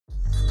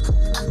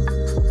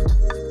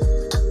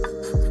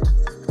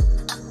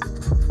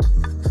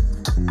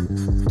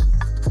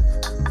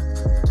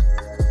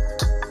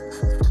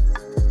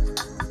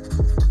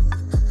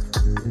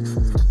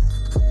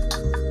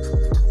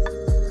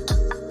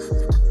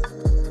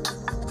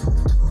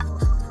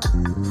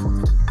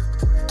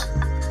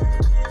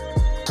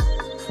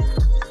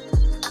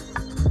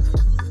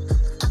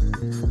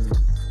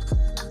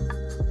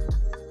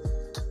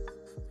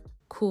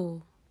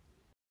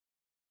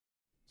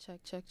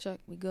Check.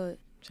 We good.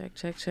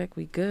 Check.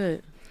 We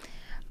good.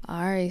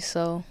 All right.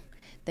 So,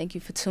 thank you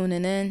for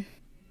tuning in.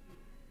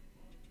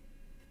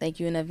 Thank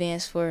you in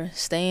advance for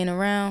staying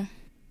around.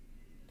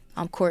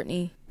 I'm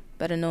Courtney,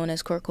 better known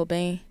as Kurt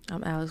Cobain,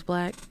 I'm Alex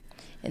Black.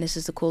 and this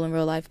is the Cool in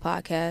Real Life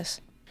podcast,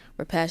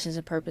 where passions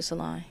and purpose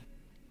align.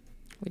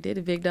 We did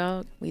it, big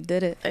dog. We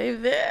did it.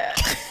 Amen.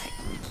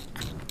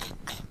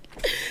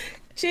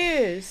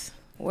 Cheers.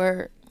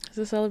 Word. It's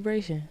a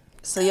celebration.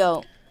 So,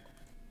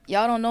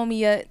 y'all don't know me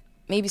yet.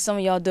 Maybe some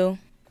of y'all do.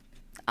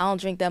 I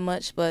don't drink that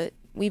much, but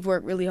we've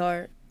worked really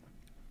hard.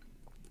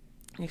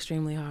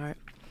 Extremely hard.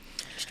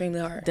 Extremely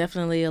hard.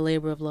 Definitely a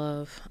labor of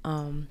love.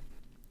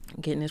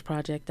 Getting this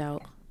project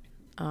out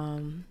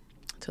to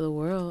the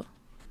world,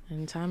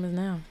 and time is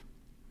now.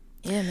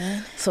 Yeah,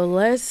 man. So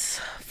let's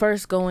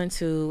first go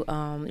into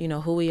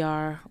who we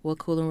are, what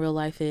Cool in Real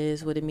Life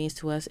is, what it means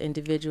to us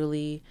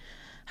individually,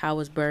 how it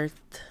was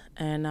birthed,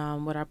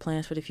 and what our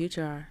plans for the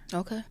future are.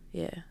 Okay.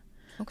 Yeah.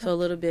 Okay. So a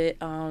little bit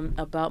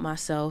about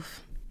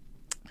myself.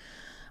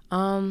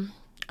 I'm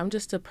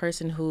just a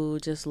person who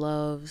just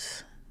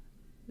loves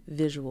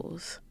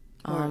visuals.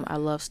 I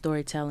love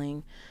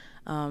storytelling,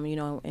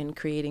 and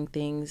creating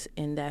things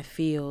in that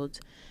field.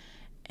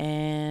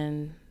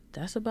 And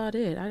that's about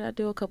it. I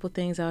do a couple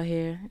things out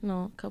here,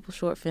 a couple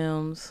short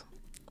films,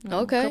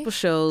 Okay. a couple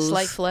shows.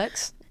 Slight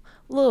flex.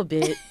 A little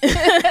bit.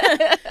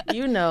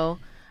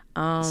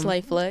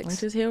 Slight flex. I'm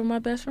just here with my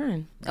best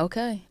friend.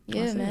 Okay.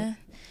 Yeah, That's man.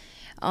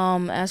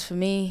 As for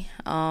me,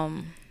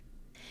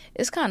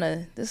 this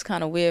is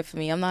kind of weird for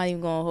me. I'm not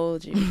even gonna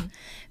hold you.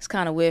 It's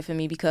kind of weird for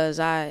me because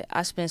I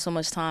spend so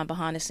much time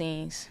behind the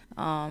scenes.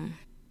 I'm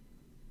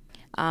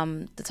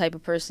the type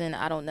of person,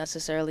 I don't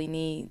necessarily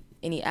need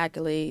any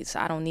accolades.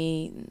 I don't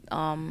need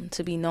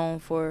to be known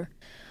for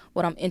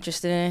what I'm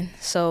interested in.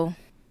 So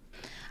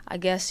I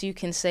guess you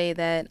can say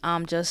that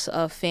I'm just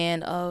a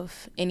fan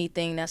of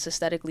anything that's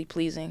aesthetically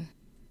pleasing.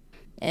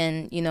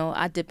 And,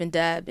 I dip and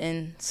dab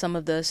in some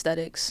of the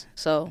aesthetics.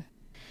 So,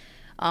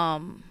 I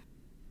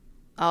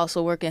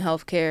also work in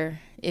healthcare.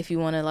 If you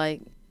want to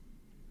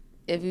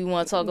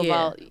talk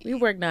about, we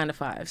work 9 to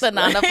 5. the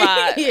 9 to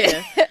 5.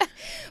 Yeah.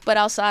 But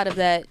outside of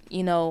that,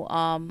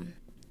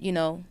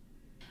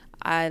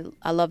 I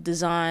love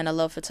design. I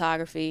love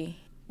photography.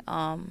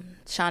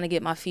 Trying to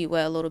get my feet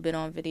wet a little bit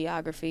on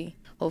videography.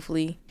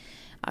 Hopefully,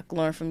 I can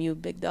learn from you,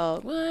 big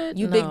dog. What?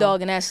 You No. big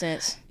dog in that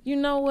sense. You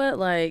know what?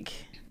 Like,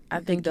 I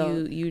think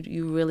dog.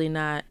 you really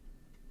not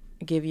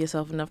give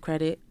yourself enough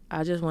credit.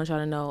 I just want y'all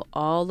to know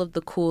all of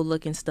the cool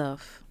looking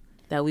stuff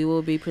that we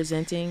will be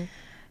presenting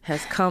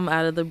has come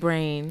out of the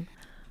brain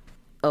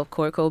of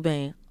Kurt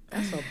Cobain.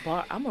 That's a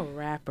bar. I'm a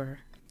rapper.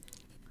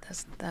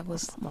 That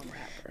was I'm a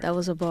rapper. That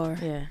was a bar.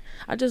 Yeah.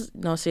 I just,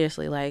 no,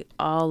 seriously, like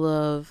all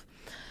of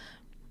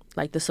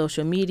like the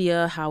social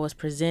media, how it's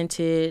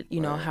presented,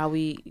 how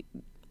we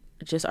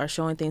just are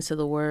showing things to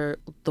the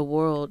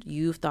world.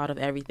 You've thought of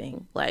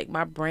everything. Like,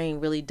 my brain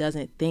really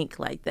doesn't think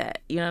like that.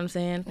 You know what I'm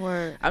saying?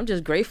 Word. I'm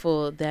just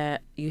grateful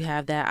that you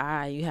have that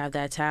eye, you have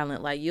that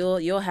talent. Like,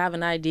 you'll have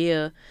an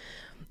idea.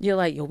 You're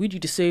like, yo, we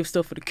need to save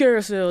stuff for the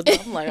carousel.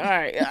 I'm like, all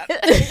right.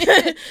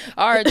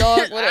 All right,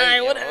 dog.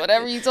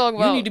 Whatever you talk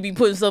about. You need to be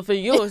putting stuff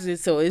in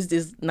yours. So it's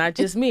just not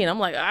just me. And I'm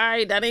like, all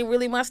right, that ain't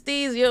really my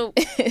steez, yo.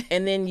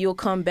 And then you'll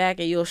come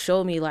back and you'll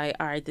show me like,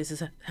 all right, this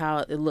is how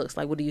it looks.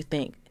 Like, what do you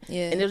think?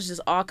 Yeah. And there's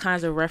just all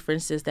kinds of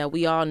references that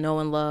we all know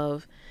and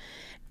love.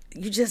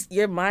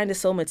 Your mind is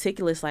so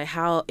meticulous, like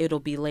how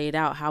it'll be laid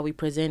out, how we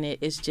present it.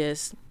 It's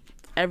just,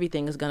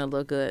 everything is going to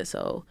look good.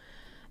 So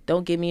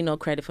don't give me no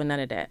credit for none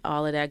of that.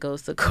 All of that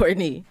goes to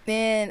Courtney.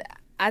 Man,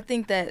 I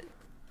think that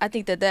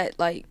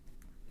like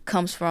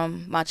comes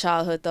from my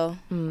childhood though.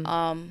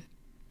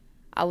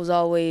 I was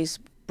always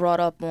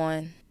brought up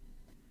on,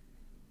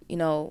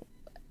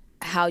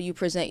 how you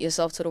present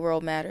yourself to the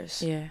world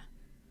matters. Yeah.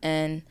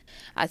 And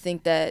I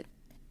think that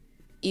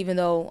even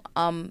though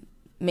I'm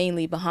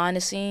mainly behind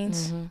the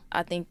scenes,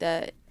 I think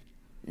that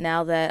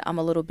now that I'm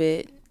a little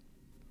bit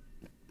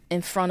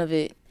in front of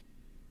it,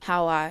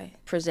 how I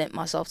present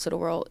myself to the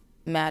world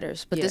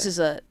matters. But Yeah.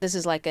 this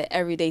is like an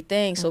everyday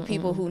thing. So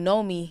people who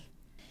know me,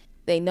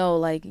 they know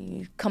like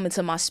you come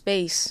into my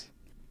space,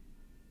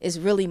 it's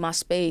really my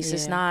space.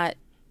 Yeah.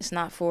 It's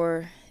not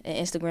for an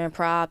Instagram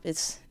prop.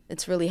 It's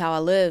really how I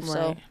live. Right.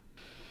 So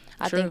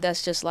I True. think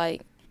that's just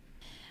like,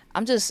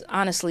 I'm just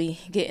honestly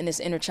getting this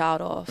inner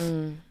child off.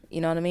 You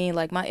know what I mean?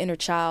 Like, my inner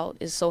child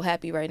is so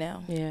happy right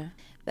now Yeah.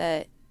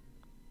 that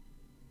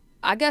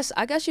I guess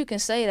you can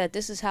say that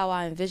this is how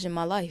I envision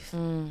my life.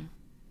 You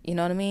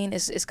know what I mean?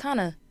 It's kind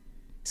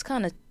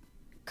of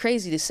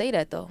crazy to say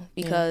that though,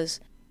 because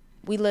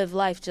we live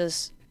life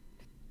just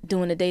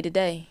doing the day to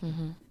day.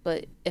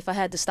 But if I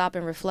had to stop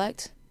and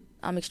reflect,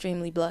 I'm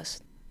extremely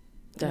blessed.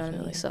 You know what I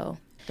mean? So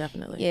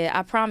Definitely. yeah,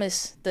 I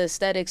promise the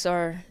aesthetics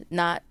are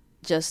not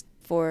just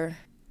for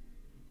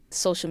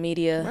social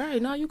media.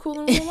 Right. No, you cool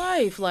in real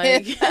life.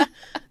 Like,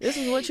 this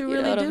is what you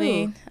really know what do. I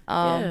mean?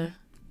 Yeah.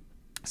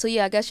 So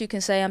yeah, I guess you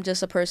can say I'm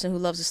just a person who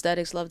loves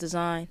aesthetics, love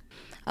design.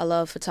 I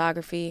love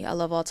photography. I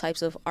love all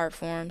types of art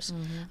forms.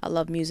 I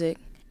love music.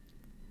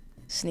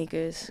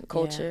 sneakers,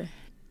 culture,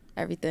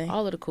 everything.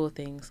 All of the cool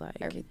things, like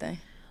everything.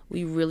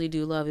 We really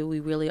do love it.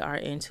 We really are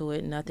into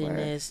it. Nothing Word.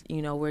 is,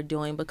 you know, we're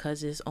doing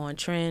because it's on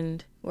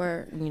trend.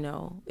 Word. You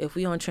know, if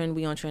we on trend,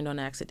 we on trend on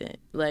accident.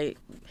 Like,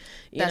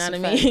 you That's know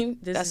what I mean?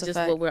 This That's is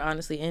just what we're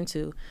honestly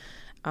into.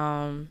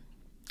 And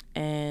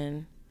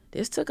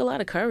this took a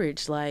lot of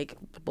courage. Like,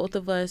 both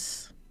of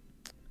us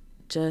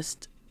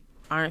just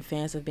aren't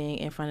fans of being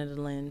in front of the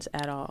lens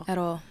at all. At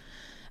all.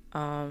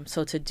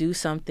 So to do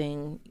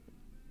something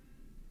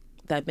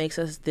that makes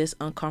us this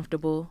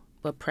uncomfortable,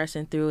 but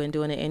pressing through and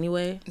doing it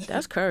anyway,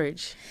 that's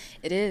courage.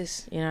 It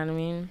is. You know what I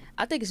mean?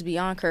 I think it's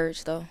beyond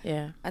courage, though.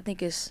 Yeah. I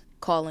think it's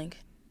calling.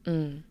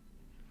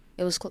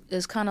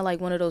 It's kind of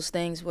like one of those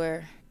things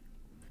where,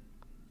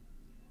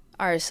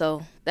 all right,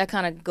 so that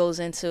kind of goes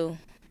into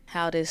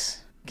how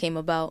this came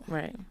about.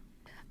 Right.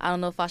 I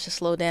don't know if I should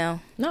slow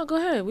down. No, go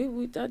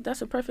ahead.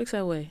 That's a perfect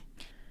segue.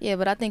 Yeah,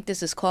 but I think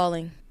this is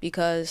calling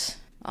because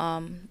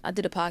I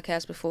did a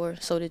podcast before.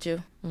 So did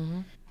you.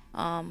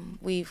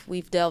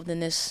 We've delved in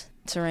this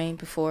terrain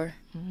before,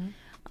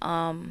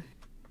 and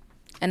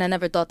I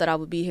never thought that I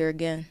would be here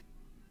again.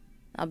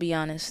 I'll be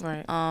honest.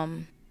 Right.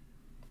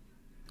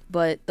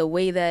 But the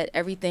way that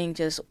everything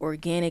just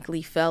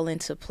organically fell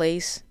into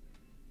place,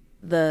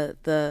 the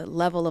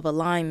level of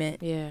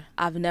alignment. Yeah.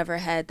 I've never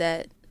had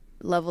that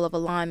level of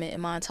alignment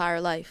in my entire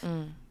life.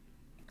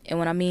 And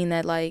when I mean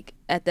that, like,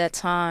 at that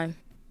time,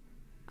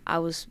 I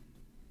was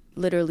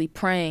literally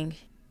praying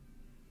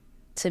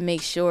to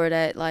make sure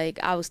that, like,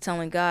 I was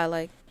telling God,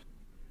 like,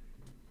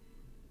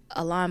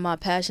 align my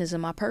passions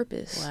and my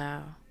purpose.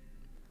 Wow.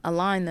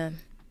 Align them.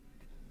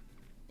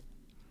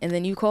 And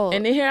then you called.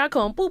 And then here I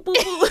come. Boop, boop,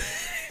 boop.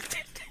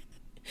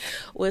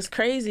 What's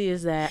crazy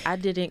is that I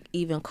didn't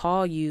even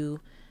call you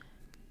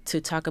to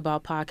talk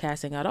about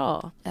podcasting at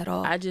all. At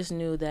all. I just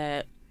knew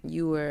that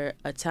you were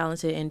a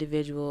talented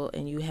individual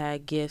and you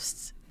had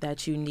gifts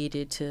that you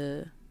needed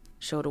to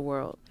show the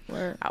world.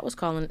 Word. I was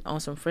calling on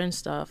some friend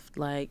stuff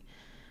like,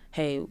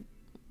 hey,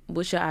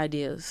 what's your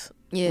ideas?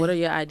 Yeah. What are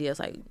your ideas?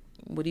 Like,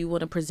 what do you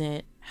want to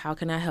present? How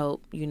can I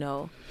help? You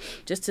know,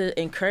 just to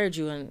encourage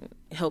you and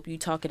help you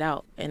talk it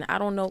out. And I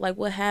don't know, like,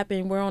 what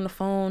happened. We're on the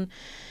phone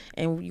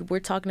and we're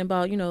talking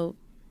about, you know,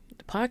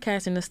 the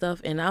podcasting and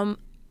stuff. And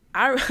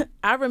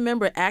I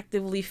remember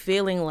actively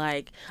feeling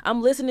like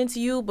I'm listening to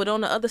you, but on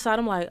the other side,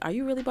 I'm like, are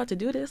you really about to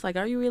do this? Like,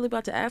 are you really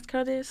about to ask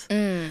her this?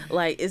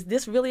 Like, is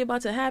this really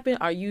about to happen?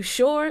 Are you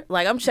sure?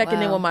 Like, I'm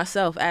checking in with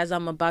myself as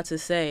I'm about to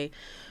say,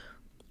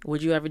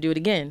 would you ever do it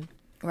again?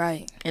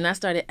 Right. And I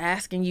started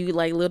asking you,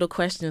 like, little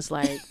questions,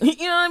 like,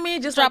 you know what I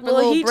mean? Just dropping like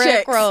little heat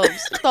checks.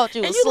 breadcrumbs. Thought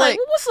you was and you slick. like,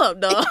 well, what's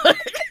up, dog?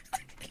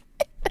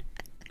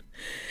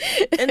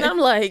 And I'm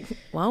like,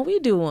 why don't we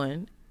do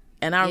one?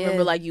 And I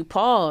remember, like, you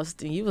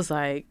paused and you was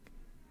like,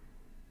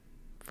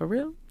 for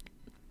real?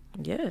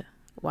 Yeah.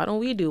 Why don't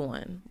we do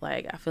one?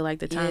 Like, I feel like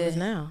the time is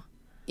now.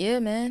 Yeah,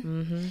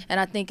 man. And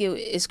I think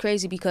it's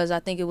crazy because I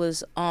think it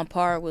was on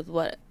par with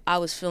what I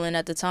was feeling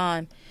at the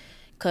time,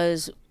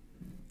 because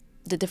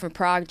the different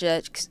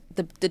projects,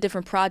 the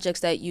different projects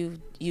that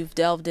you've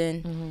delved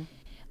in,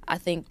 I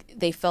think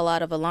they fell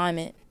out of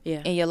alignment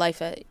in your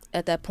life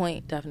at that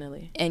point.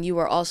 Definitely. And you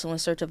were also in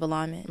search of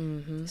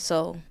alignment.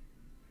 So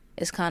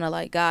it's kind of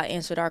like God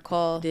answered our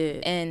call.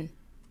 Did. And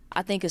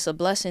I think it's a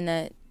blessing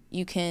that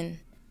you can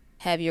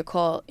have your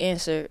call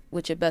answered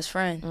with your best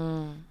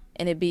friend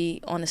and it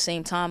be on the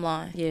same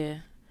timeline. Yeah.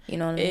 You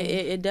know what I mean?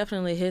 It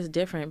definitely hits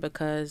different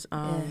because,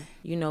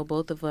 you know,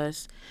 both of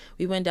us,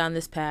 we went down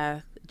this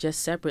path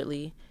just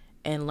separately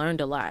and learned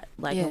a lot.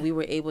 Like, and we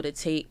were able to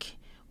take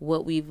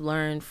what we've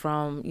learned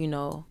from, you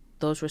know,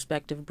 those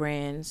respective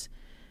brands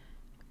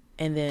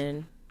and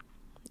then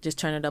just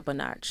turn it up a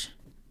notch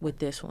with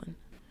this one.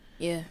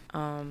 Yeah.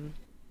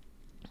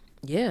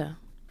 Yeah.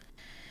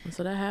 And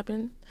so that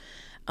happened.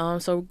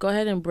 So go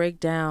ahead and break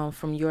down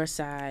from your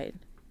side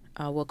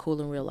what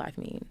Cool in Real Life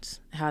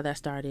means, how that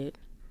started,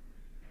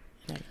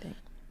 and everything.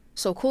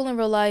 So Cool in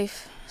Real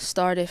Life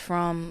started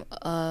from,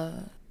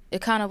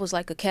 it kind of was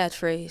like a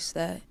catchphrase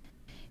that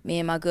me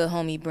and my good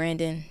homie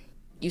Brandon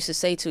used to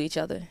say to each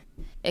other.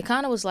 It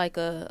kind of was like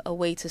a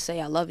way to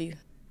say I love you.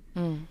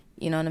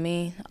 You know what I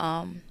mean?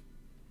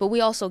 But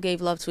we also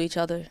gave love to each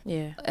other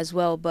as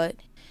well. But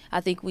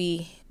I think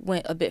we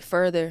went a bit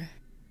further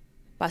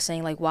by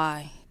saying, like,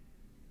 why?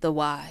 The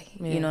why.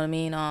 You know what I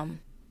mean?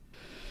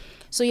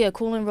 So yeah,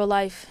 Cool in Real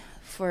Life,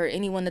 for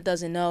anyone that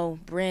doesn't know,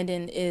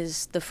 Brandon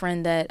is the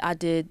friend that I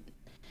did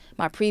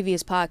my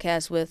previous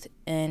podcast with,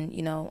 and,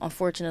 you know,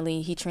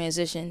 unfortunately he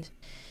transitioned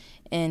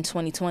in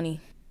 2020.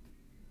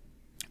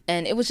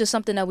 And it was just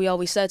something that we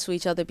always said to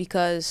each other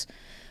because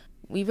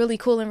we really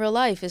cool in real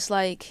life. It's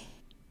like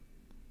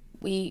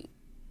we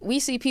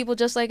see people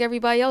just like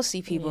everybody else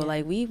see people.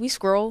 Like we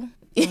scroll,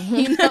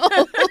 you know.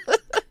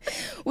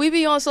 We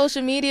be on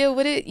social media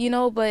with it, you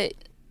know, but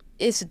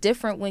it's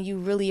different when you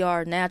really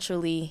are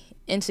naturally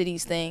into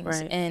these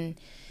things. Right. And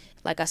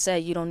like I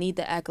said, you don't need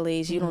the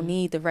accolades, you don't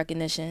need the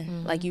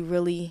recognition. Like, you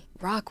really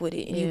rock with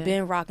it, and you've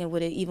been rocking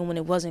with it even when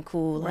it wasn't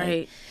cool. Like,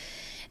 Right.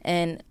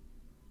 and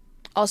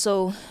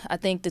also, I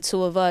think the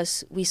two of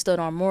us, we stood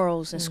on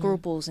morals and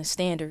scruples and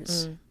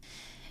standards.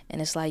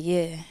 And it's like,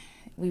 yeah,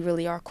 we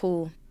really are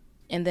cool.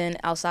 And then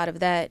outside of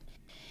that,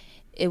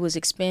 it was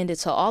expanded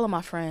to all of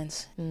my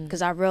friends,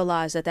 because I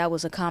realized that that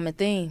was a common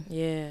theme.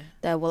 Yeah.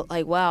 That was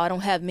like, wow, I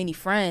don't have many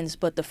friends,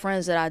 but the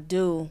friends that I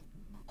do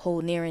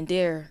hold near and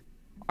dear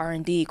are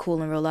indeed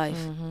cool in real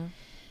life.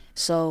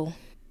 So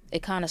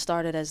it kind of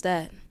started as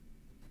that.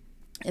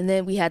 And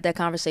then we had that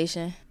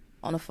conversation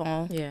on the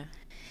phone. Yeah.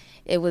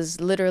 It was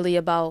literally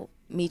about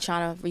me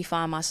trying to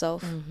refine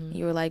myself.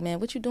 You were like, man,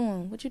 what you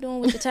doing? What you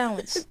doing with your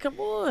talents? Come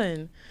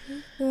on.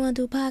 You want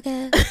to do a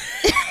podcast?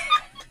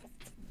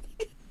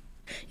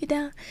 You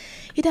down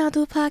to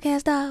do a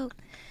podcast, dog?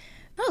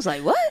 I was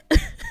like, what?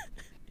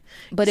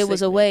 But it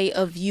was a way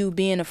of you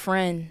being a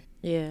friend.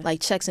 Yeah. Like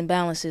checks and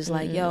balances.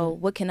 Like, yo,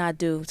 what can I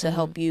do to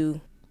help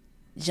you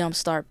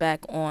jumpstart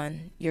back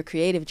on your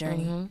creative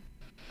journey?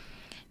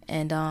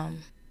 And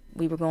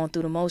we were going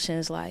through the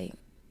motions. Like,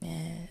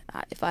 man,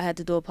 if I had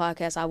to do a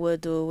podcast, I would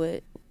do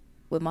it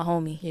with my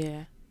homie.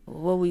 Yeah.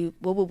 What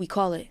would we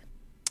call it?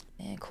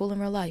 Man, cool in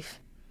real life.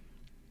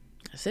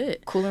 That's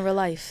it. Cool in real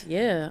life.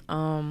 Yeah.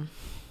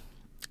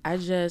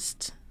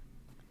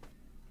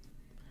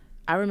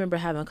 I remember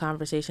having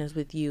conversations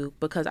with you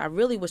because I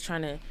really was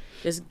trying to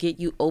just get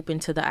you open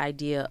to the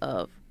idea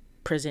of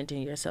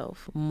presenting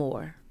yourself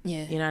more.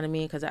 Yeah. You know what I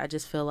mean? Because I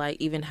just feel like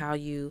even how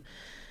you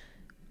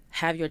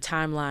have your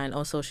timeline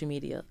on social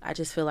media, I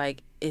just feel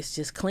like it's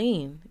just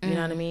clean. You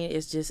know what I mean?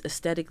 It's just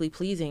aesthetically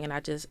pleasing, and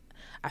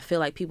I feel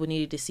like people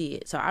needed to see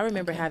it. So I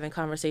remember having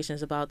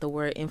conversations about the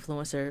word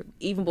influencer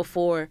even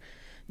before.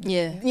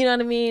 Yeah. You know what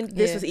I mean?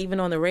 This was even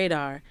on the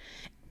radar.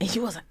 And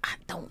you was like, I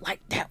don't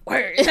like that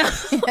word.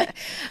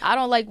 I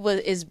don't like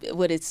what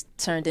it's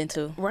turned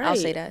into. Right. I'll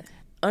say that.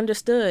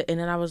 Understood. And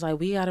then I was like,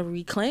 we got to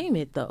reclaim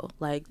it, though.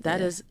 Like, that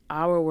is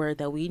our word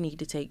that we need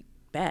to take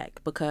back,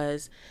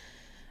 because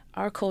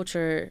our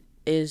culture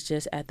is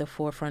just at the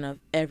forefront of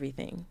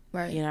everything.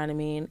 Right. You know what I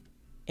mean?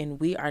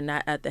 And we are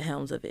not at the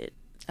helms of it.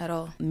 At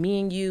all. Me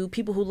and you,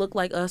 people who look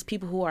like us,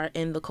 people who are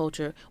in the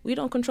culture, we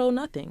don't control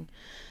nothing.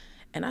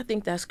 And I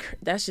think that's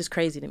just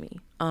crazy to me.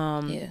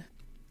 Yeah.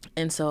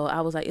 And so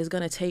I was like, it's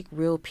going to take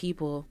real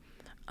people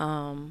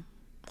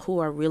who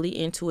are really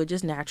into it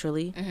just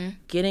naturally,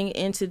 getting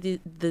into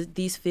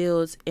these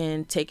fields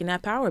and taking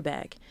that power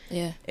back.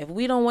 Yeah. If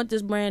we don't want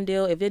this brand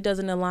deal, if it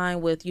doesn't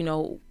align with, you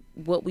know,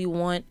 what we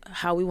want,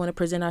 how we want to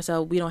present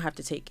ourselves, we don't have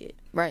to take it.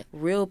 Right.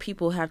 Real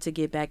people have to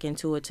get back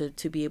into it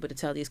to be able to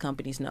tell these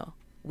companies no.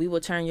 We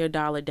will turn your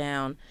dollar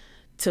down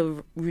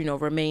to, you know,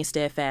 remain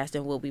steadfast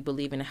in what we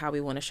believe in and how we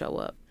want to show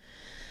up.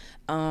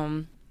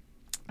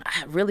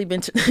 I've really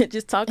been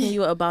just talking to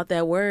you about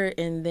that word,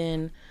 and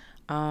then,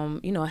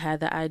 you know, I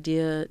had the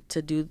idea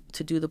to do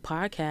the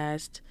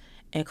podcast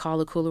and call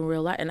it Cool in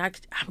Real Life. And I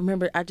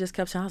remember I just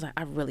kept saying, I was like,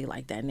 I really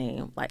like that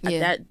name. Like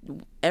that.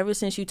 Ever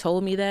since you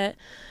told me that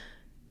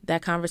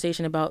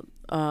conversation about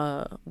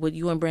what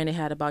you and Brandon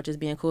had about just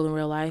being cool in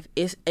real life,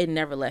 it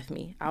never left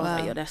me. I was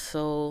like, yo, that's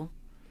so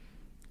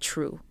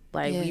true.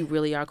 Like, we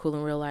really are cool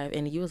in real life.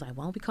 And you was like,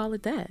 why don't we call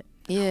it that?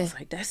 Yeah. I was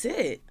like, that's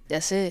it.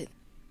 That's it.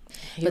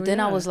 But then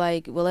I was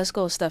like, well, let's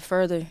go a step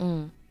further,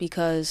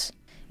 because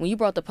when you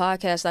brought the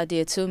podcast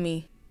idea to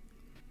me,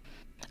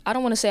 I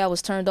don't want to say I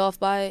was turned off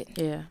by it.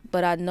 Yeah.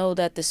 But I know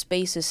that the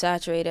space is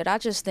saturated. I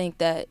just think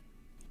that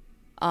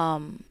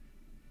the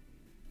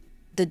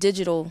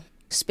digital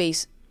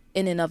space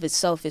in and of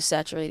itself is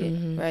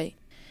saturated, right?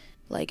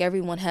 Like,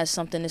 everyone has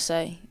something to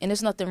say, and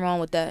there's nothing wrong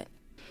with that.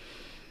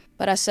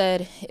 But I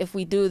said, if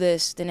we do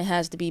this, then it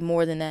has to be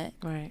more than that.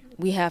 Right.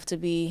 We have to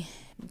be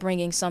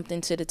bringing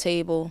something to the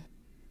table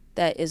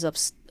that is of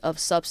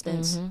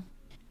substance.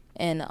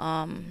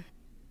 And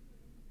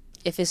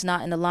if it's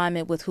not in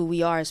alignment with who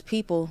we are as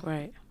people,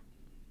 right,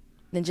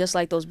 then just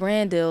like those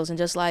brand deals and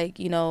just like,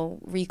 you know,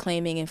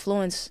 reclaiming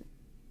influencer,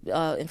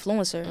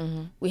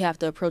 we have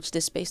to approach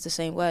this space the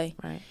same way.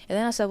 Right. And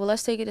then I said, well,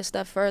 let's take it a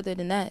step further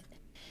than that,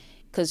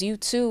 because you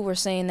too were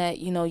saying that,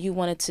 you know, you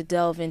wanted to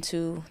delve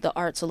into the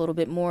arts a little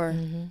bit more,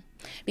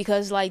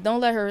 because, like,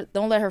 don't let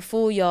her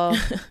fool y'all.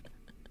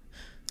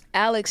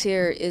 Alex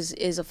here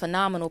is a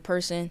phenomenal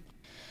person.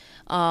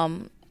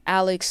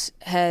 Alex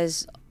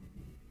has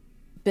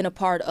been a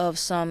part of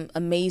some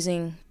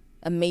amazing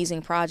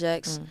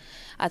projects.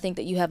 I think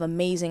that you have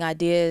amazing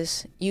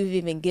ideas. You've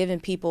even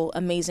given people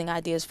amazing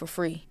ideas for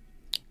free.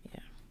 Yeah.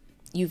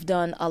 You've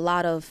done a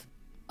lot of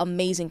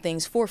amazing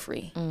things for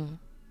free,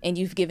 and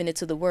you've given it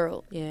to the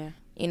world. Yeah.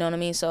 You know what I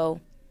mean? So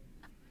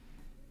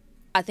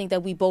I think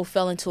that we both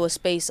fell into a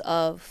space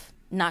of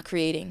not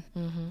creating,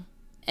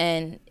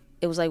 and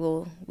it was like,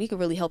 well, we could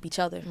really help each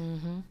other.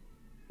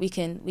 We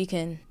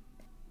can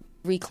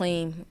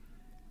reclaim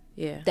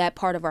that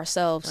part of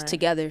ourselves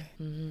together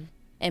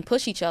and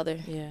push each other.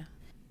 Yeah.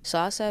 So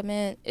I said,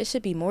 man, it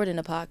should be more than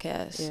a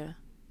podcast. Yeah.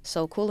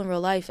 So Cool in Real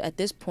Life at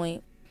this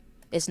point,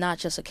 it's not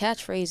just a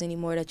catchphrase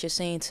anymore that you're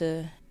saying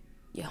to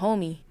your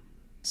homie.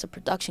 It's a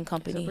production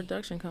company. It's a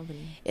production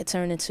company. It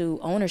turned into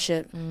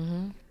ownership.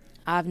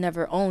 I've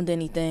never owned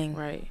anything.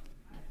 Right.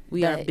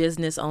 We are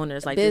business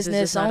owners. Like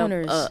business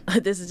owners.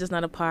 This is just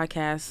not a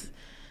podcast.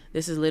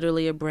 This is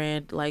literally a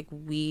brand. Like,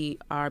 we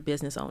are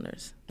business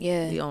owners.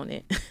 Yeah. We own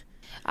it.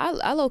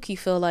 I low-key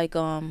feel like,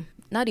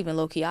 not even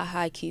low-key, I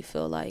high-key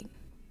feel like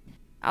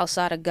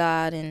outside of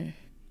God and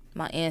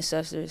my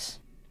ancestors,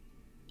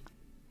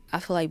 I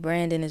feel like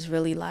Brandon is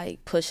really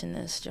like pushing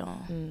this,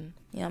 John.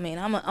 You know what I mean?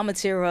 I'm a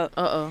tear up.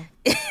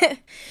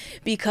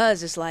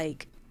 Because it's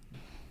like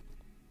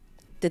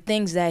the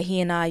things that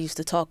he and I used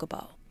to talk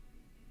about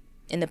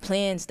and the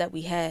plans that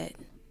we had.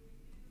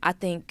 I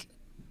think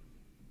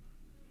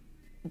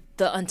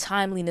the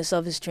untimeliness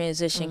of his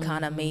transition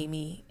kind of made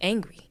me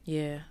angry.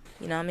 Yeah.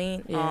 You know what I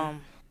mean? Yeah.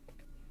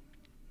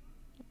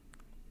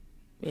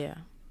 Yeah.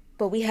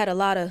 But we had a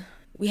lot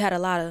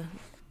of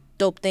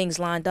dope things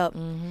lined up.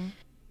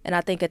 And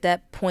I think at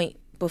that point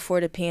before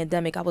the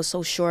pandemic, I was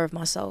so sure of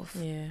myself.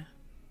 Yeah.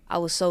 I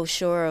was so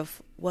sure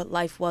of what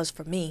life was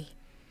for me.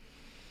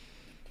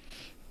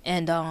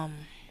 And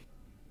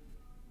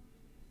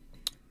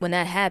when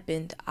that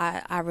happened,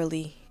 I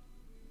really,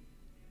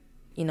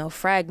 you know,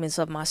 fragments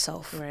of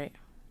myself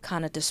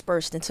kind of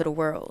dispersed into the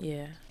world.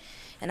 Yeah.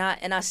 And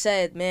I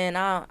said, man,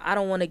 I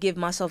don't want to give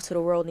myself to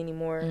the world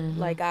anymore.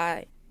 Like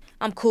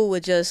I'm cool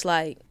with just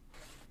like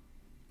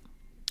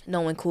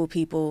knowing cool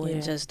people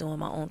and just doing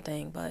my own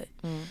thing. But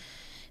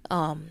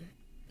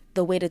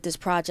the way that this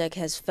project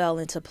has fell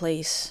into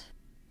place,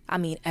 I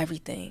mean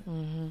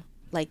everything.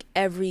 Like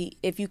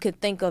if you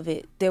could think of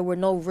it, there were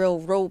no real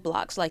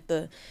roadblocks. Like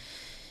the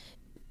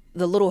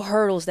little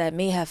hurdles that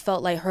may have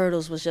felt like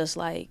hurdles was just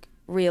like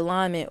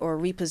realignment or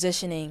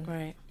repositioning.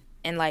 Right.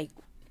 And like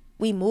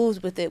we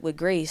moved with it with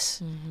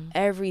grace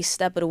every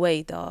step of the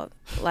way, dog.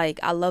 Like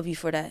I love you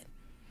for that,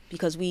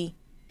 because we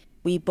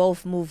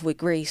both moved with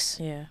grace.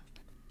 Yeah.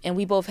 And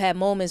we both had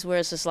moments where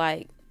it's just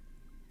like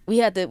we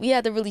had to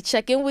really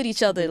check in with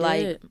each other.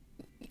 Like,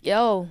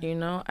 yo, you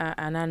know,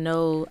 I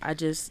know, I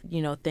just,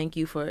 you know, thank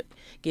you for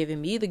giving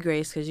me the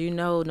grace, because you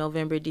know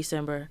November,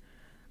 December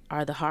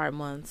are the hard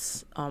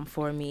months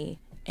for me.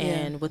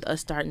 And with us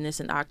starting this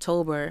in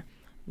October,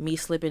 me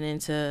slipping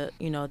into,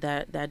 you know,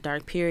 that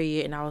dark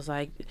period, and I was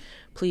like,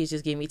 please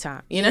just give me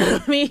time. You know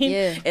what I mean?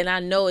 Yeah. And I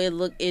know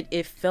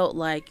it felt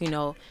like, you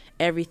know,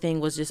 everything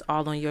was just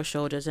all on your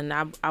shoulders, and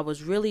I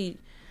was really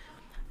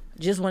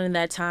just wanting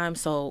that time.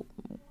 So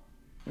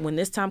when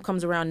this time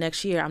comes around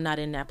next year, I'm not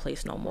in that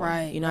place no more.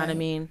 Right. You know what I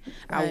mean?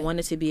 Right. I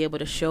wanted to be able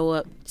to show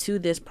up to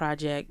this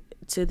project,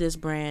 to this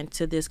brand,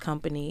 to this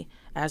company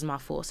as my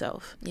full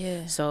self.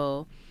 Yeah.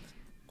 So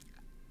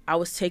I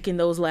was taking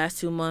those last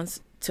 2 months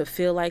to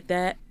feel like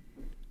that,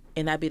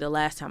 and that'd be the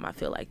last time I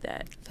feel like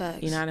that.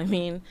 Facts. You know what I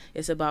mean?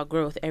 It's about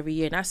growth every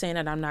year. Not saying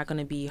that I'm not going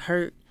to be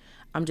hurt.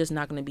 I'm just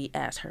not going to be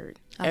as hurt.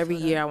 Every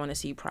year I want to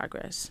see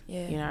progress.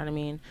 Yeah. You know what I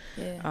mean?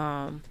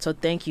 Yeah. So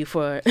thank you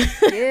for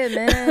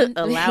man.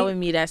 allowing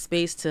me that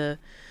space to,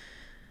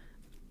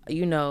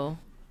 you know,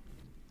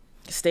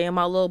 stay in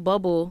my little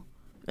bubble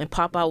and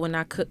pop out when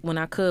I could.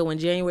 When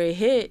January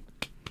hit,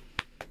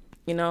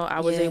 you know,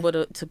 I was able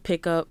to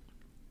pick up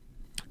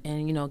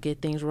and, you know,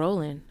 get things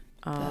rolling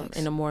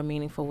in a more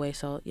meaningful way.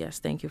 So, yes,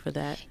 thank you for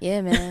that. Yeah,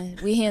 man.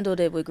 We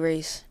handled it with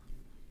grace.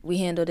 We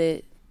handled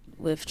it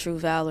with true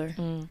valor.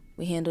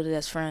 We handled it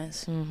as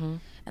friends.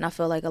 And I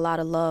feel like a lot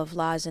of love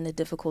lies in the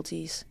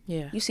difficulties.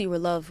 Yeah. You see where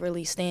love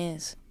really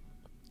stands.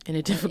 In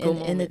the difficult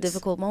moments. In the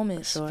difficult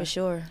moments, for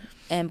sure.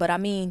 But I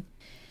mean,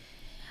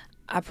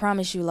 I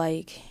promise you,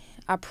 like,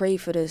 I prayed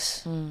for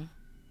this.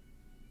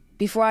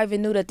 Before I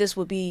even knew that this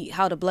would be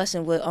how the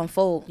blessing would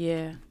unfold.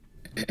 Yeah.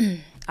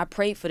 I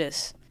prayed for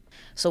this.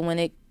 So when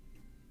it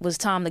was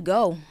time to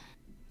go,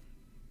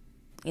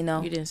 you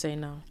know. You didn't say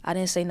no. I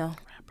didn't say no.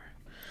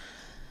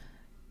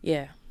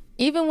 Yeah.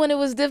 Even when it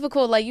was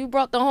difficult, like you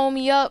brought the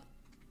homie up.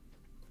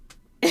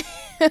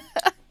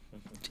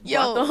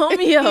 Brought the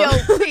homie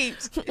up. Yo,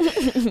 peeps.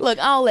 Look,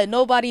 I don't let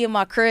nobody in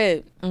my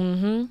crib.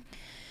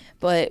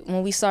 But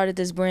when we started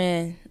this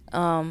brand,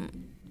 the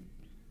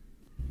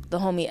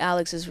homie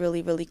Alex is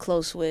really, really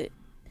close with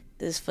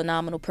this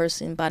phenomenal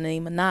person by the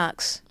name of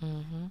Knox.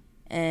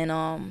 And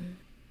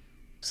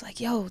it's like,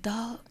 yo,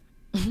 dog.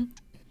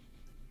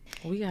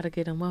 We got to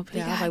get him up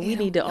here. I was like, we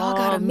need to all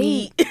gotta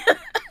meet.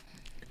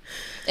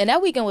 And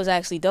that weekend was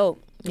actually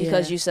dope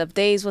because Yusuf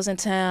Days was in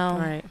town.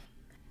 Right.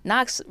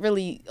 Knox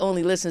really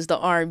only listens to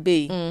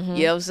R&B. You know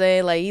what I'm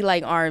saying? Like, he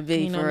like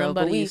R&B for real.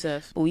 But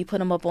we put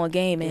him up on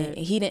game, and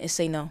he didn't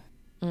say no.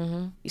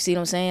 You see what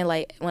I'm saying?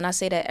 Like, when I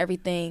say that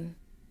everything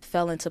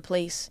fell into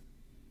place,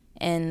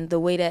 and the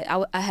way that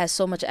I had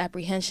so much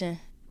apprehension.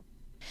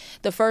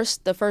 The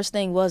first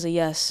thing was a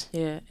yes.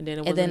 Yeah,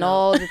 and then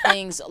all the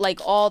things,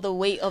 like all the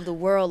weight of the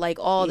world, like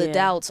all the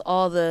doubts,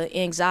 all the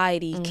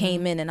anxiety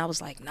came in, and I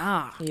was like,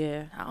 nah.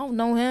 Yeah. I don't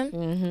know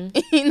him.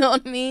 You know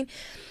what I mean?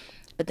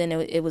 But then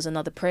it was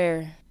another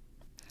prayer,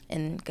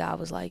 and God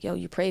was like, yo,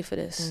 you prayed for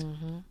this.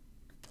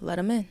 Let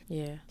him in.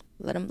 Yeah.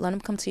 Let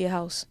him come to your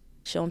house.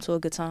 Show him to a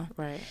good time.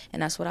 Right.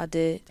 And that's what I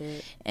did.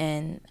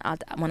 And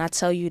when I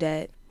tell you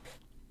that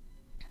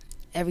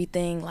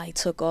everything like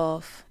took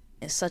off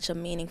in such a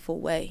meaningful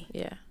way.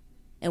 Yeah.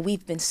 And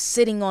we've been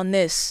sitting on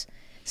this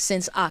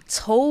since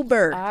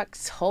October.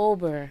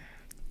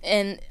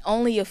 And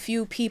only a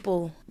few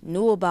people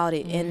knew about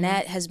it. And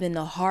that has been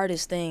the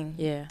hardest thing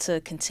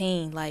to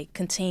contain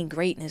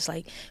greatness.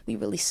 Like, we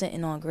really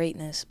sitting on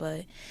greatness.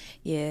 But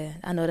yeah,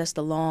 I know that's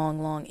the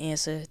long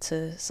answer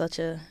to such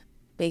a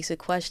basic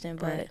question,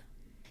 but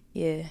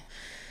yeah.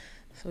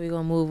 So we're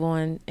gonna move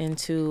on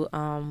into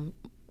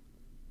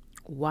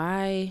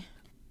why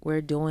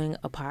we're doing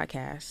a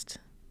podcast.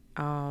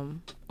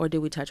 Or did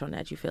we touch on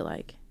that, you feel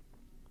like?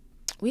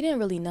 We didn't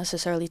really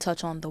necessarily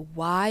touch on the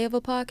why of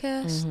a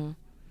podcast. Mm-hmm.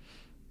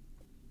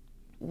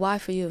 Why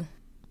for you?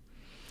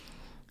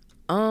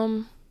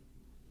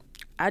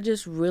 I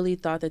just really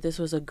thought that this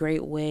was a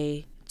great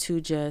way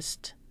to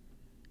just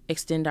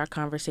extend our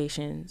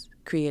conversations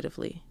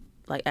creatively,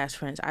 like as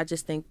friends. I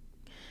just think,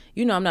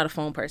 I'm not a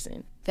phone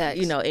person. Facts.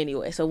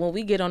 Anyway. So when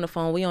we get on the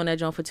phone, we on that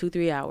joint for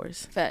 2-3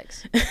 hours.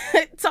 Facts.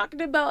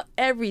 Talking about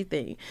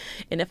everything.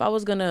 And if I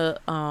was gonna,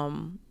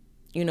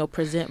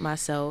 present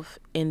myself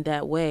in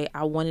that way,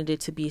 I wanted it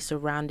to be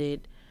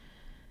surrounded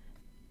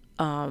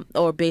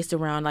or based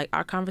around like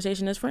our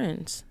conversation as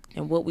friends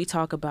and what we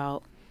talk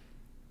about,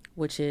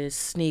 which is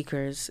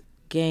sneakers,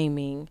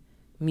 gaming,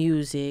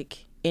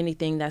 music,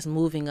 anything that's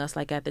moving us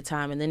like at the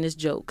time. And then it's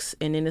jokes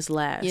and then it's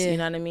laughs, you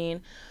know what I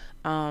mean?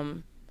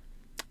 And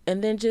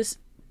then just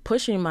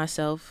pushing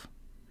myself,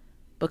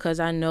 because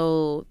I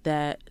know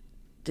that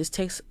this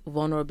takes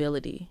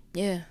vulnerability.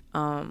 Yeah.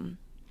 And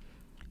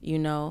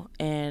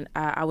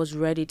I was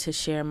ready to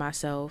share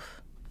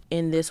myself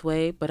in this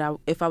way, but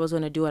if I was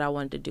going to do it, I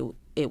wanted to do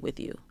it with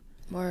you.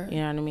 Word. You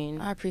know what I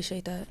mean? I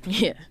appreciate that.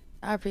 Yeah.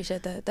 I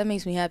appreciate that. That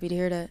makes me happy to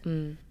hear that.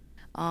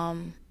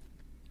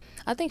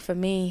 I think for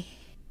me,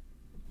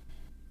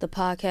 the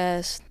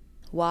podcast,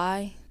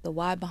 the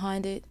why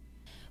behind it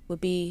would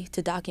be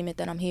to document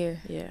that I'm here.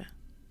 Yeah.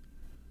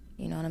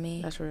 You know what I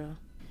mean? That's real.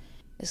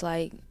 It's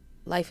like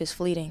life is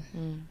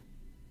fleeting.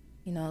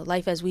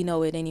 Life as we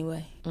know it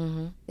anyway.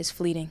 It's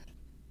fleeting.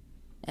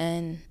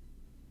 And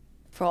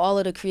for all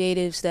of the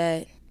creatives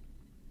that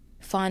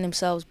find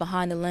themselves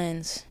behind the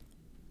lens,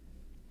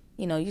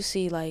 you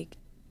see like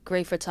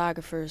great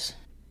photographers,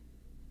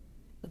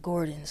 the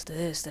Gordons, the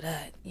this, the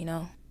that, you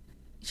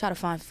try to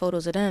find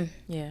photos of them.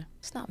 Yeah.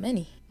 It's not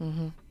many.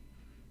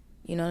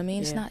 You know what I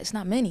mean? Yeah. It's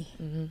not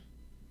many.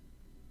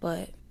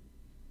 But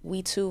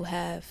we too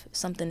have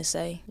something to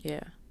say.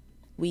 Yeah.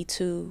 We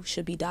too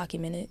should be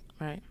documented.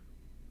 Right.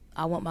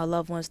 I want my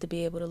loved ones to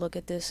be able to look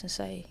at this and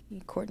say,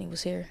 Courtney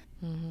was here.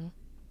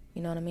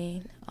 You know what I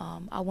mean?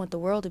 I want the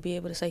world to be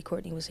able to say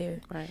Courtney was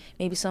here. Right.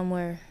 Maybe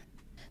somewhere,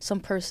 some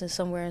person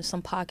somewhere in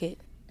some pocket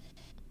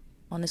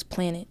on this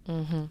planet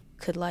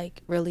could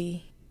like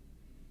really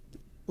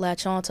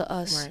latch on to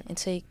us and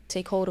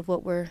take hold of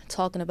what we're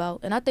talking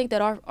about. And I think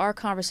that our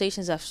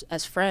conversations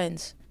as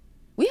friends,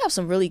 we have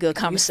some really good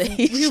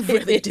conversations. We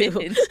really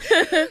do.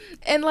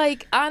 And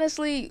like,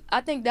 honestly,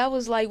 I think that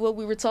was like what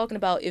we were talking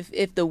about.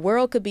 If the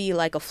world could be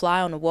like a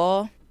fly on the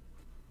wall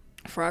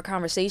for our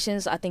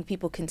conversations, I think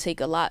people can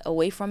take a lot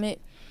away from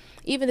it,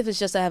 even if it's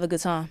just to have a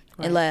good time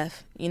and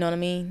laugh. You know what I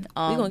mean?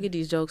 We're going to get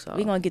these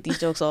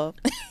jokes off.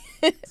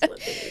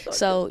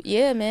 So,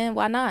 yeah, man,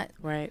 why not?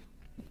 Right.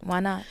 Why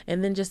not?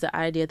 And then just the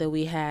idea that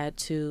we had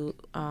to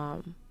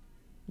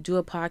do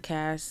a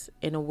podcast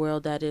in a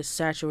world that is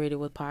saturated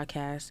with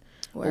podcasts.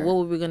 Well, what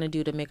were we going to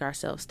do to make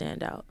ourselves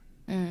stand out?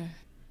 And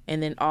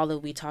then all that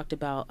we talked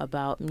about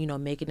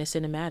making it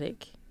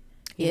cinematic.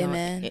 You know,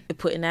 man.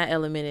 Putting that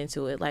element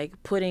into it,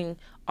 like putting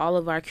all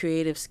of our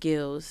creative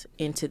skills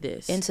into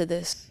this.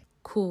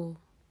 Cool.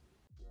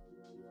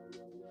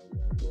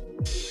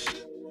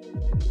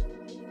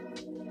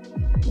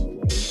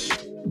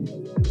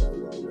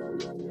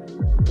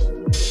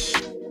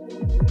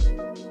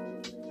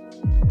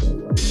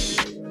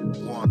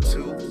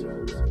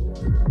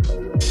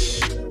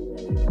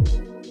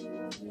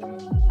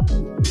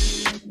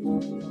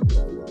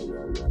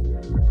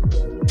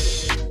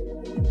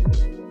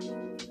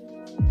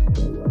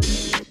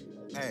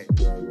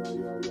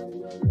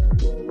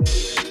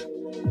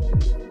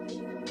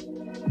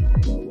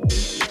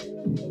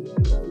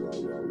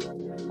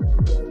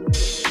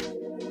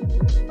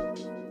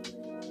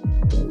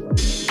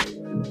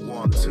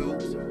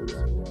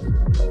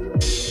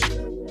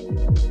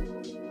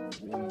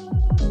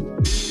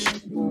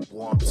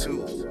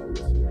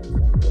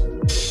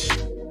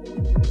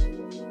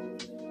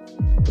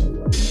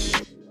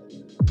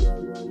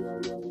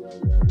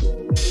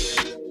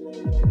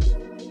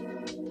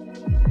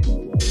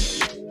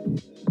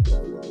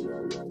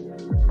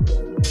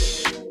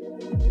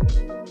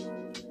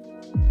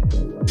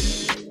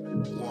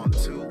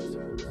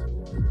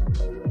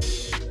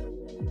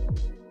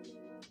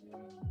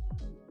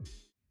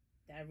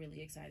 That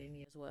really excited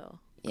me as well.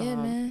 Yeah,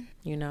 man.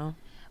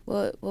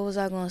 What was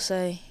I gonna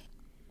say?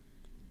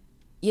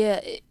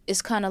 Yeah,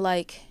 it's kind of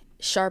like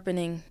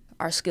sharpening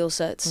our skill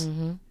sets.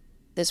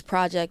 This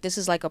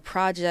is like a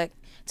project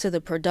to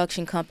the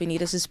production company.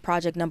 This is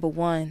project number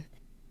 1.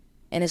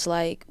 And it's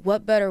like,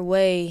 what better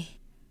way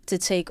to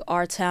take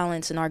our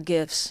talents and our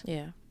gifts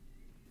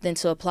than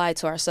to apply it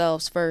to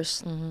ourselves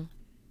first.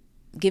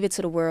 Give it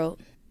to the world,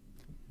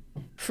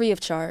 free of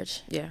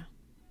charge. Yeah.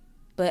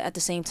 But at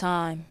the same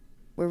time,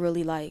 we're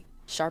really like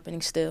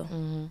sharpening steel.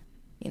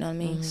 You know what I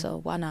mean? So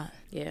why not?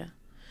 Yeah.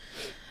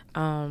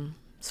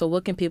 So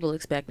what can people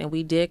expect? And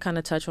we did kind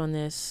of touch on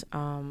this,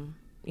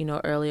 you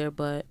know, earlier,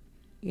 but,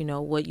 you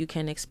know, what you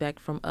can expect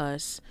from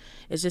us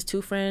is just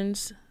two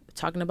friends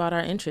talking about our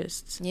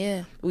interests.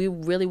 Yeah. We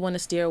really want to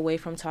steer away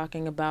from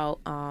talking about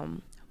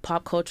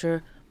pop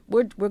culture.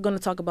 We're going to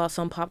talk about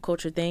some pop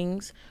culture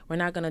things. We're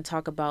not going to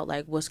talk about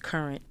like what's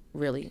current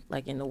really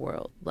like in the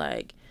world.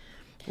 Like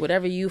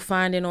whatever you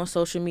find on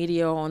social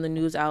media or on the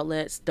news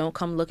outlets, don't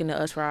come looking to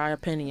us for our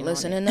opinion.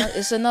 Listen, on it.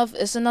 it's enough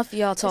of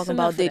y'all talking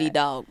about Diddy,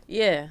 dog.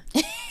 Yeah.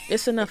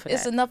 It's enough of that.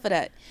 It's enough of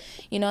that.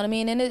 You know what I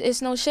mean? And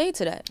it's no shade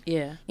to that.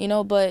 Yeah. You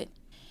know, but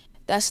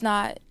that's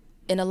not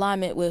in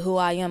alignment with who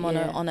I am on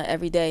a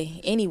everyday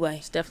anyway.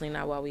 It's definitely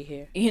not why we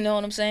here. You know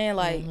what I'm saying?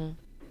 Like,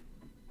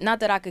 not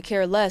that I could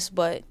care less,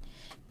 but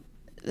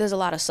there's a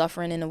lot of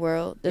suffering in the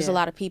world. There's a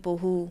lot of people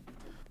who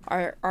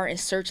are in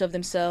search of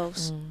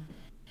themselves.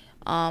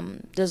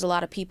 There's a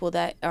lot of people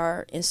that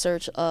are in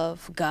search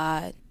of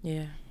God.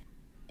 Yeah.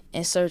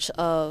 In search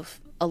of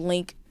a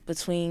link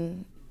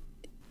between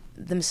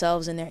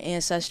themselves and their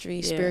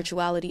ancestry,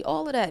 spirituality,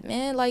 all of that,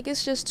 man. Like,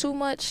 it's just too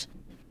much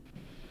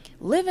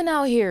living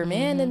out here,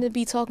 man, than to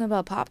be talking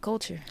about pop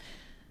culture.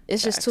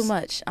 It's just too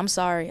much. I'm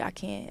sorry. I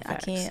can't. I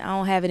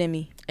don't have it in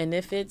me. And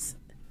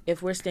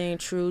if we're staying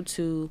true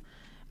to,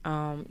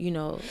 you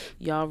know,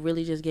 y'all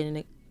really just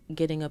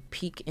getting a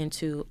peek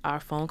into our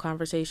phone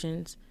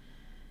conversations,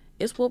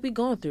 it's what we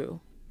going through.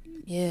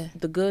 Yeah.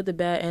 The good, the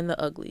bad, and the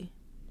ugly.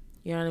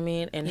 You know what I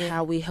mean? And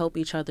how we help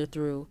each other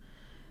through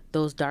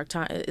those dark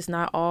times. It's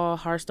not all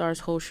heart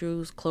stars,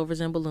 horseshoes,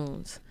 clovers, and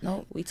balloons.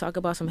 Nope. We talk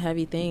about some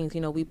heavy things.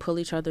 You know, we pull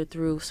each other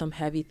through some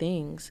heavy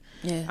things.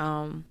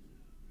 Yeah.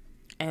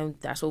 And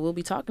that's what we'll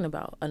be talking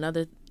about.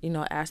 Another, you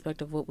know,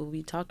 aspect of what we'll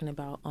be talking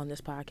about on this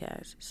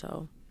podcast.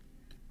 So,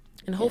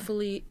 and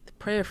hopefully,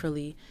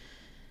 prayerfully,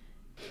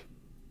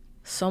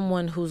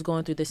 someone who's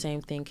going through the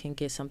same thing can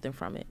get something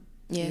from it.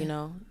 Yeah. You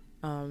know,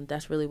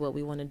 that's really what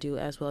we want to do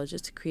as well,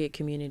 just to create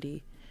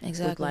community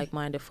with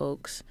like-minded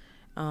folks.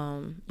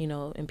 You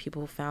know, and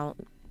people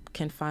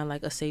can find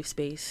like a safe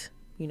space,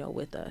 you know,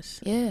 with us.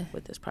 Yeah.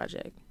 With this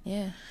project.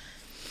 Yeah.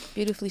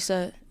 Beautifully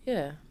said.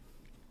 Yeah.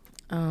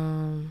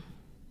 How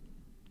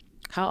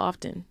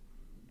often?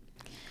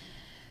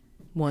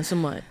 Once a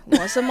month.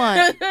 Once a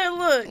month.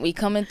 Look. We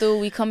coming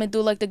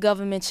through like the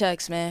government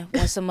checks, man.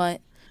 Once a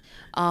month.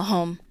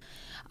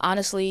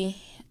 Honestly,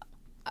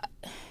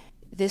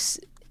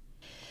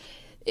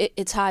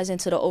 it ties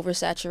into the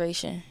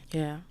oversaturation.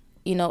 Yeah.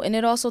 You know, and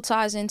it also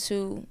ties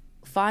into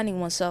finding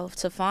oneself.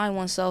 To find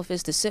oneself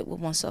is to sit with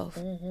oneself.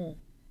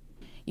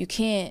 You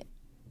can't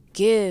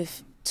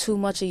give too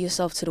much of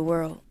yourself to the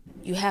world.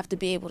 You have to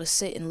be able to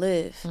sit and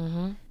live.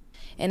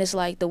 And it's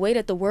like the way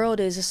that the world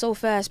is so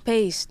fast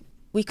paced.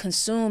 We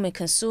consume and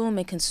consume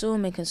and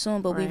consume and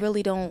consume, but we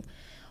really don't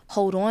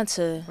hold on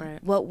to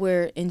what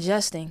we're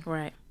ingesting.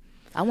 Right.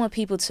 I want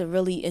people to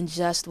really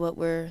ingest what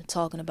we're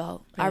talking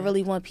about. I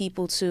really want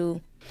people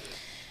to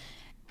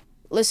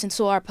listen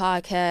to our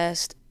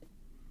podcast,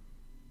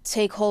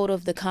 take hold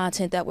of the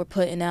content that we're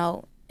putting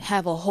out,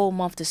 have a whole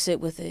month to sit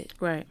with it.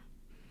 Right.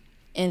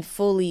 And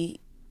fully,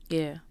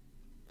 you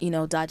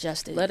know,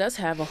 digest it. Let us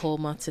have a whole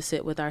month to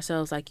sit with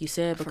ourselves, like you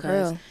said,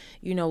 because,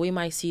 you know, we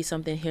might see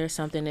something, hear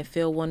something, and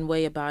feel one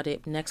way about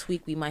it. Next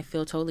week, we might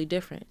feel totally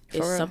different.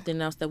 It's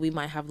something else that we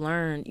might have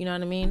learned. You know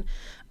what I mean?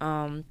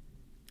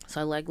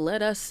 So, like,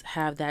 let us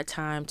have that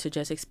time to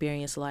just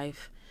experience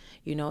life,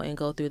 you know, and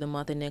go through the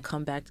month and then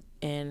come back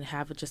and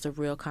have just a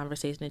real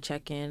conversation and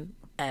check in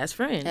as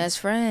friends. As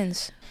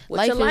friends.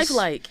 What's your life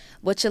like?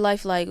 What's your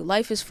life like?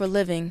 Life is for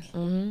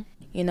living.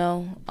 You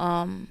know,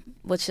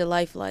 what's your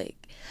life like?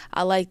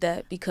 I like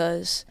that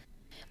because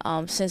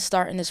since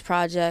starting this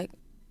project,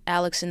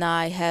 Alex and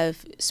I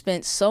have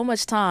spent so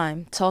much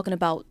time talking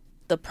about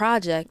the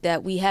project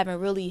that we haven't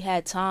really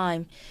had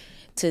time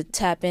to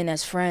tap in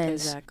as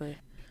friends. Exactly.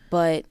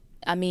 But,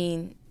 I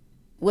mean,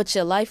 what's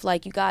your life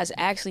like? You guys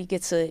actually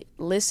get to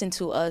listen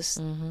to us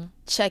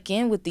check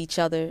in with each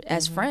other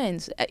as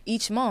friends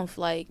each month.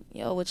 Like,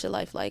 yo, what's your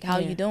life like? How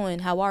you doing?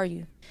 How are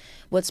you?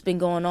 What's been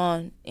going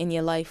on in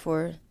your life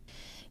for,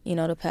 you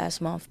know, the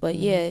past month? But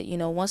yeah, you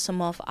know, once a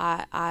month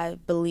I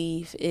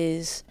believe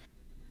is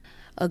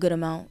a good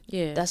amount.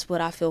 Yeah. That's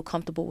what I feel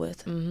comfortable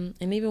with. And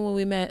even when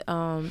we met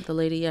the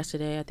lady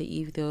yesterday at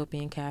the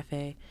Ethiopian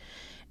Cafe,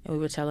 and we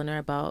were telling her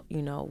about,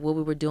 you know, what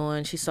we were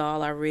doing. She saw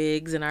all our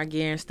rigs and our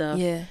gear and stuff.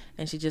 Yeah.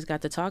 And she just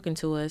got to talking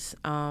to us.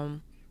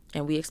 And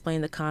we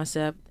explained the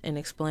concept and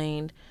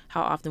explained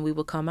how often we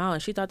would come out.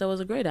 And she thought that was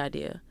a great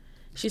idea.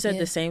 She said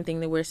the same thing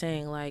that we're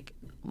saying, like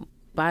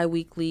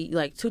bi-weekly,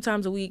 like 2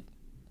 times a week,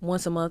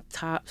 once a month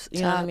tops.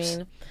 You know what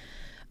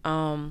I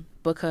mean?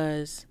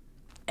 Because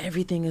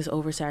everything is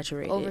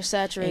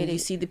oversaturated. And you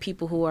see the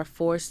people who are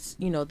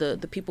forced, you know, the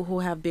people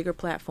who have bigger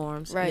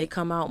platforms. Right. They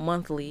come out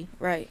monthly.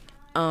 Right.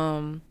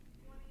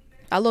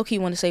 I low-key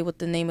want to say what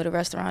the name of the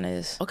restaurant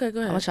is. Okay, go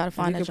ahead. I'm gonna try to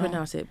find you that can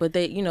pronounce it. But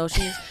they,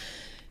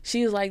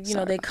 she's like,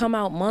 they come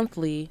out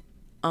monthly,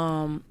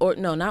 or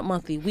no, not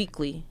monthly,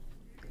 weekly,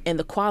 and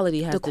the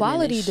quality has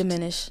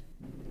diminished.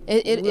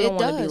 It we don't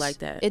does want to be like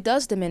that. It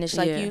does diminish.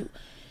 Like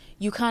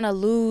you kind of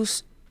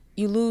lose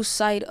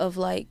sight of,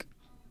 like,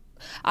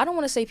 I don't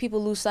want to say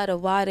people lose sight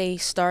of why they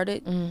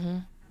started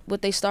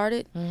what they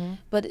started,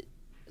 but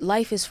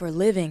life is for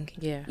living.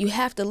 Yeah, you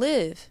have to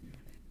live.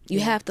 You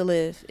have to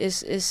live.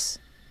 It's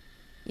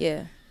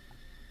yeah.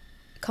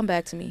 Come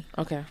back to me.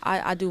 Okay.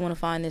 I do want to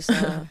find this.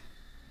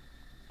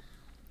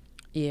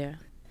 Yeah.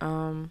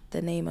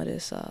 The name of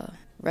this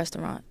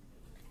restaurant,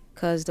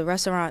 because the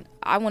restaurant,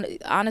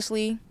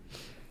 honestly,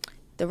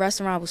 the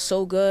restaurant was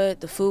so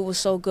good. The food was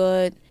so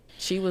good.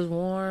 She was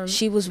warm.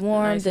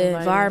 Nice, the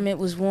environment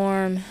was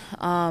warm.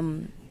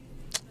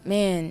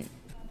 Man,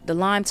 the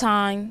lime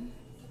thyme.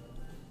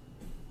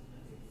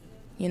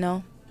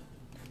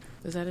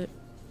 Is that it?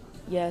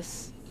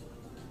 Yes.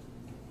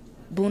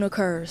 Buna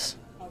Kurz.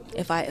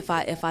 If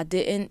I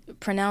didn't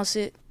pronounce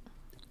it,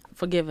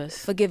 forgive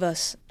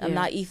us. I'm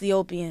not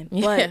Ethiopian,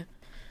 but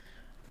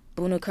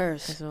Buna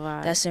Kurz.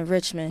 That's in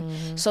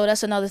Richmond. So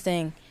that's another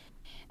thing.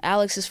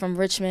 Alex is from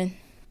Richmond.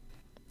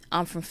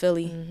 I'm from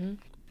Philly.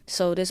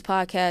 So this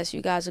podcast,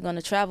 you guys are going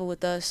to travel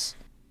with us.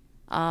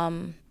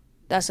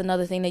 That's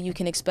another thing that you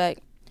can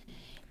expect.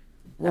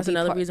 That's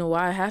another reason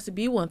why it has to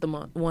be once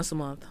a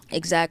month.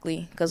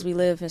 Exactly, because we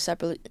live in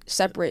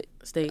separate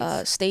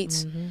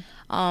states.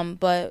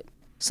 But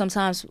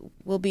sometimes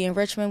we'll be in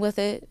Richmond with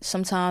it.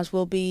 Sometimes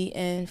we'll be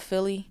in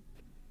Philly.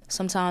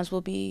 Sometimes we'll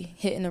be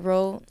hitting the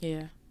road.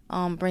 Yeah.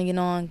 Bringing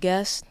on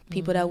guests,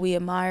 people that we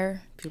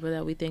admire, people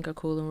that we think are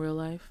cool in real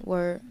life.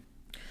 Word.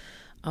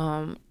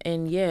 And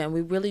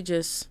we really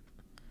just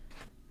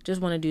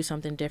want to do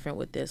something different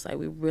with this. Like,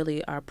 we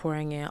really are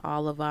pouring in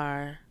all of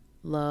our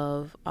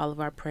love, all of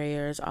our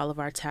prayers, all of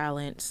our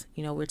talents.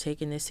 We're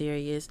taking this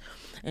serious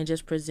and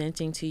just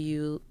presenting to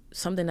you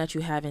something that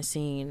you haven't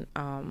seen,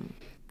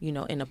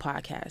 in a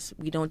podcast.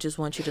 We don't just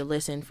want you to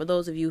listen. For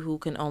those of you who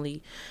can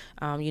only,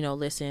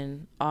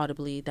 listen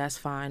audibly, that's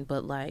fine.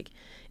 But, like,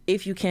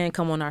 if you can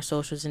come on our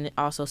socials and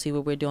also see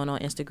what we're doing on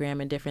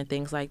Instagram and different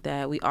things like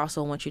that, we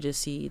also want you to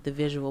see the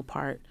visual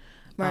part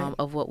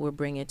of what we're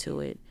bringing to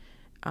it.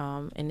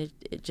 And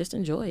it just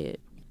enjoy it.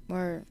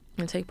 Word.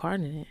 And take part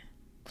in it.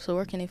 So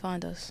where can they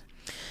find us?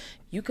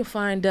 You can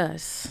find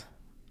us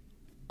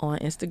on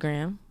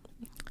Instagram.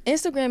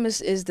 Instagram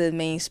is the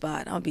main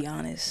spot, I'll be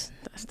honest.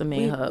 That's the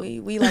main hub.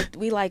 We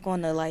like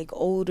on the, like,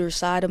 older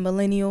side of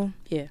millennial.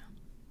 Yeah.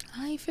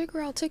 I ain't figure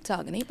out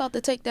TikTok, and they about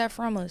to take that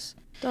from us.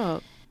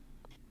 Dog.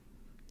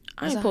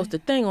 I ain't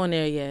posted a thing on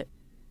there yet.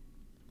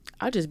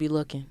 I just be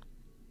looking.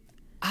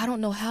 I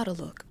don't know how to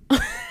look.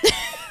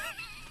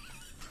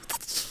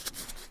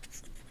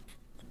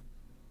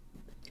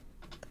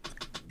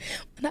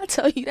 When I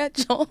tell you that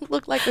joint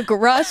look like a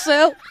garage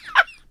sale.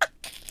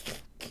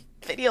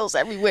 Videos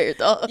everywhere,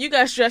 dog. You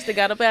got stressed and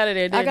got up out of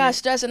there, didn't you? I got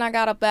stressed and I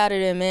got up out of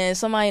there, man.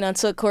 Somebody done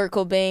took Kurt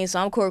Cobain,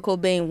 so I'm Kurt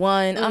Cobain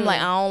 1. I'm like,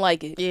 I don't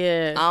like it.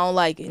 Yeah. I don't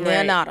like it.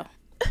 Right. Nada.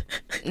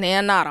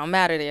 I'm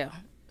out of there.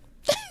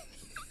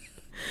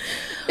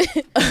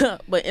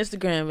 But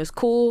Instagram is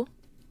cool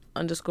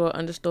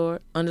 __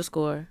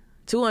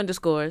 2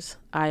 underscores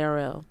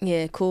IRL.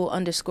 Yeah, cool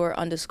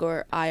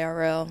 __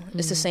 IRL.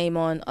 It's the same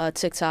on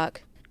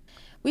TikTok.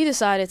 We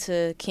decided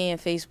to can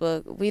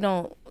Facebook. We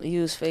don't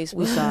use Facebook.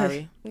 We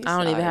sorry. I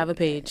don't even have a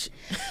page.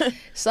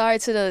 Sorry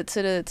to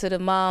the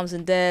moms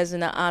and dads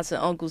and the aunts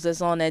and uncles that's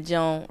on that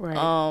joint,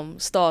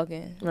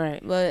 stalking. Right.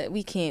 But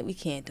we can't do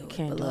it.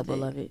 Can't do it,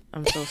 beloved.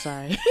 I'm so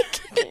sorry.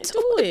 Can't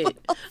do it.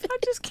 I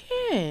just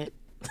can't.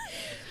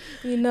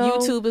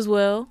 YouTube as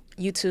well.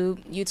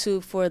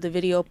 YouTube for the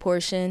video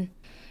portion.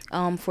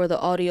 For the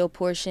audio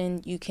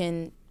portion, you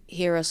can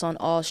hear us on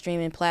all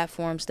streaming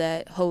platforms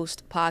that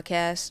host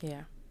podcasts.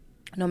 Yeah.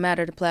 No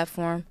matter the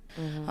platform,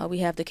 we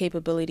have the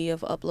capability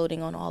of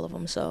uploading on all of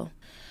them. So,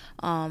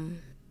 and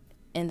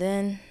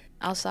then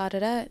outside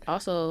of that,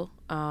 also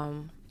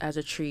as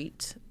a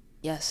treat,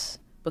 yes,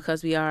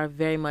 because we are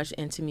very much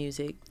into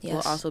music,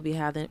 we'll also be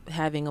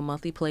having a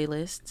monthly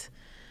playlist.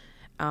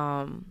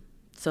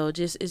 So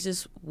it's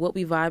just what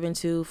we vibe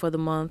into for the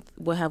month.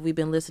 What have we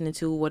been listening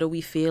to? What are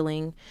we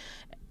feeling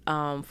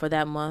for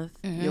that month?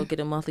 You'll get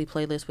a monthly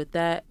playlist with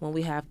that. When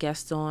we have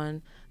guests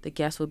on, the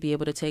guests will be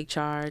able to take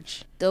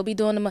charge. They'll be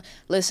doing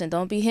listen,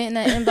 don't be hitting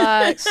that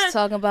inbox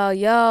talking about,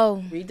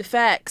 yo, read the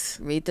facts.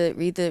 Read the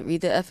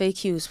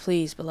FAQs,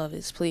 please,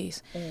 beloveds,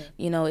 please.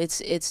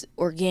 It's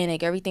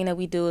organic. Everything that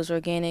we do is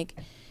organic.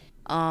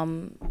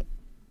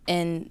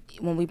 And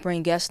when we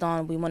bring guests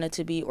on, we want it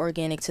to be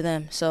organic to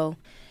them. So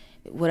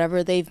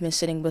whatever they've been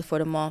sitting with for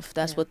the month,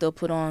 that's what they'll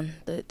put on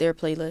their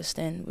playlist,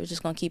 and we're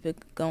just gonna keep it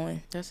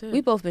going. That's it.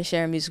 We've both been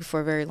sharing music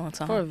for a very long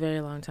time.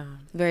 Very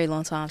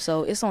long time.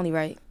 So it's only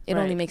right. It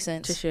only makes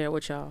sense to share it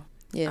with y'all.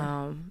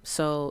 Yeah.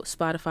 So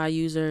Spotify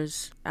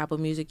users, Apple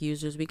Music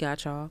users, we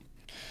got y'all.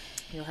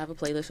 You'll have a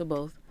playlist for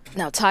both.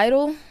 Now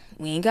Tidal,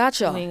 we ain't got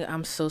y'all.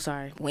 I'm so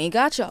sorry. We ain't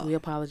got y'all. We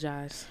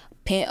apologize.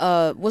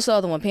 What's the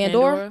other one?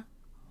 Pandora?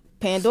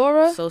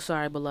 So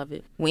sorry,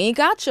 beloved. We ain't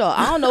got y'all.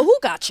 I don't know who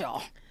got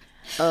y'all.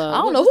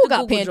 I don't know who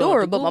got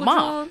Pandora, but my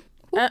mom.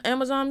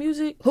 Amazon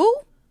Music? Who?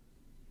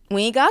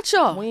 We ain't got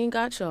y'all. We ain't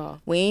got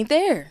y'all. We ain't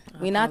there.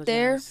 We not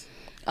there.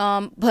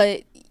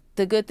 But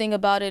the good thing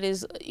about it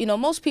is, you know,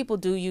 most people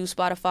do use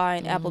Spotify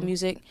and Apple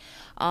Music.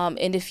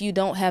 And if you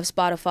don't have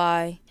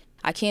Spotify,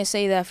 I can't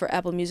say that for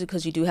Apple Music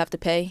because you do have to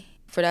pay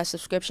for that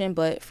subscription.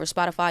 But for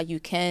Spotify, you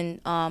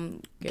can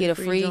get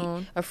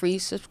a free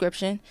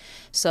subscription.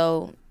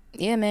 So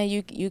yeah, man,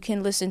 you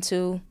can listen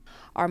to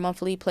our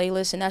monthly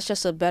playlist, and that's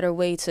just a better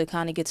way to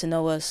kind of get to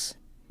know us.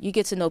 You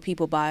get to know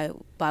people by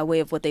way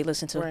of what they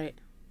listen to. Right.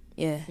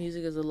 Yeah.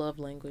 Music is a love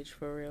language,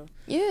 for real.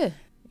 Yeah.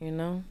 You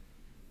know?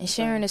 And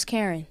sharing is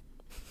caring.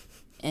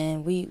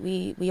 And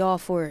we all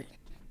for it.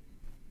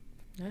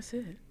 That's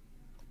it.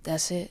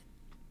 That's it.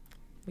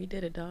 We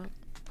did it, dog.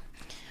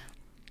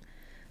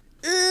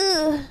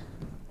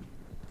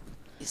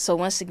 So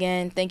once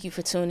again, thank you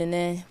for tuning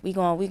in. We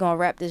gonna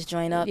wrap this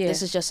joint up. Yeah.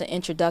 This is just an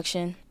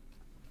introduction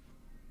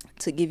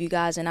to give you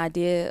guys an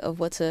idea of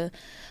what to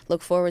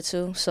look forward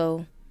to.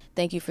 So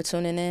thank you for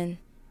tuning in.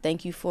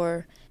 Thank you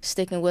for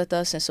sticking with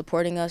us and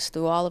supporting us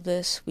through all of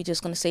this. We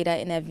just gonna say that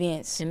in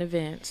advance. In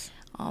advance.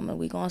 And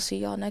we gonna see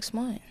y'all next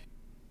month.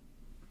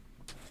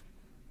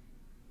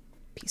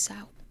 Peace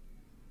out.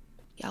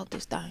 You out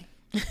this thing.